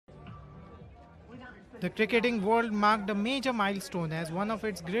The cricketing world marked a major milestone as one of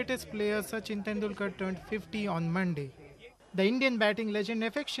its greatest players, Sachin Tendulkar, turned 50 on Monday. The Indian batting legend,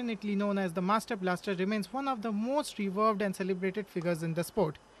 affectionately known as the Master Blaster, remains one of the most revered and celebrated figures in the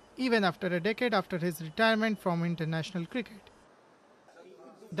sport, even after a decade after his retirement from international cricket.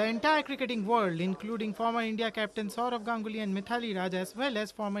 The entire cricketing world, including former India captain Sourav Ganguly and Mithali, as well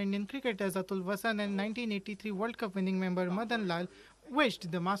as former Indian cricketers Atul Wassan and 1983 World Cup winning member Madan Lal,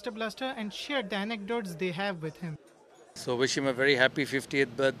 wished the Master Blaster and shared the anecdotes they have with him. So wish him a very happy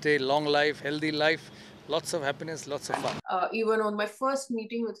 50th birthday, long life, healthy life, lots of happiness, lots of fun. Even on my first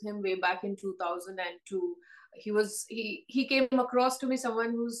meeting with him way back in 2002, he came across to me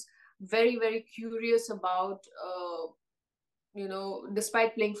someone who's very curious about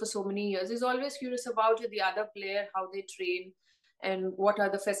despite playing for so many years, he's always curious about the other player, how they train, and what are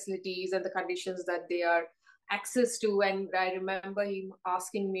the facilities and the conditions that they are access to. And I remember him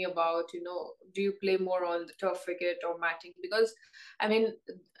asking me about, do you play more on the turf wicket or matting? Because, I mean,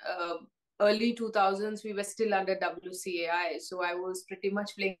 early 2000s, we were still under WCAI. So I was pretty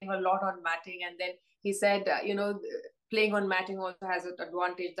much playing a lot on matting. And then he said, playing on matting also has an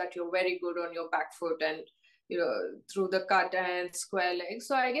advantage that you're very good on your back foot and through the cut and square leg.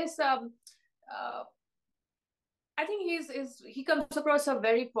 So I guess I think he comes across a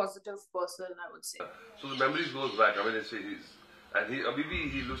very positive person, I would say. So the memories goes back. I mean,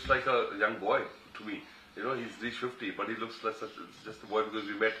 he looks like a young boy to me. He's reached 50, but he looks like just a boy because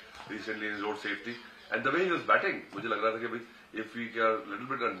we met recently in his road safety. And the way he was batting, मुझे लग रहा था कि if we are a little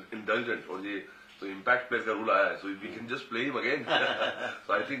bit indulgent और ये so impact plays का rule आया है, so we can just play him again.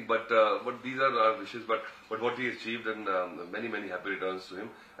 So I think, but these are our wishes. But what he achieved, and many happy returns to him.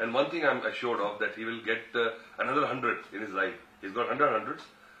 And one thing I'm assured of, that he will get another 100 in his life. He's got 100 hundreds,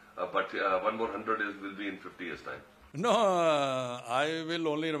 but one more 100 will be in 50 years' time. No, I will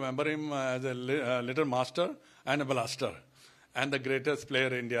only remember him as a little master and a blaster, and the greatest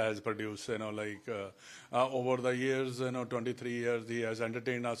player India has produced. Over the years, 23 years, he has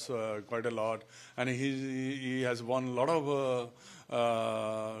entertained us quite a lot, and he has won a lot of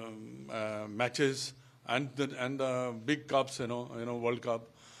matches and the big cups, World Cup.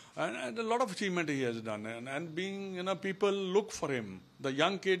 And a lot of achievement he has done, and being, people look for him. The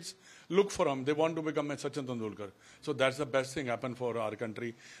young kids look for him. They want to become a Sachin Tendulkar. So that's the best thing happen for our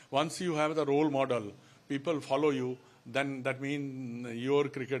country. Once you have the role model, people follow you, then that means your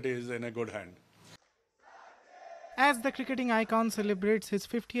cricket is in a good hand. As the cricketing icon celebrates his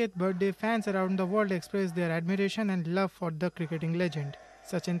 50th birthday, fans around the world express their admiration and love for the cricketing legend.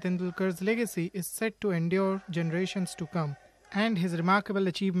 Sachin Tendulkar's legacy is set to endure generations to come, and his remarkable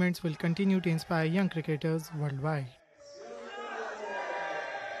achievements will continue to inspire young cricketers worldwide.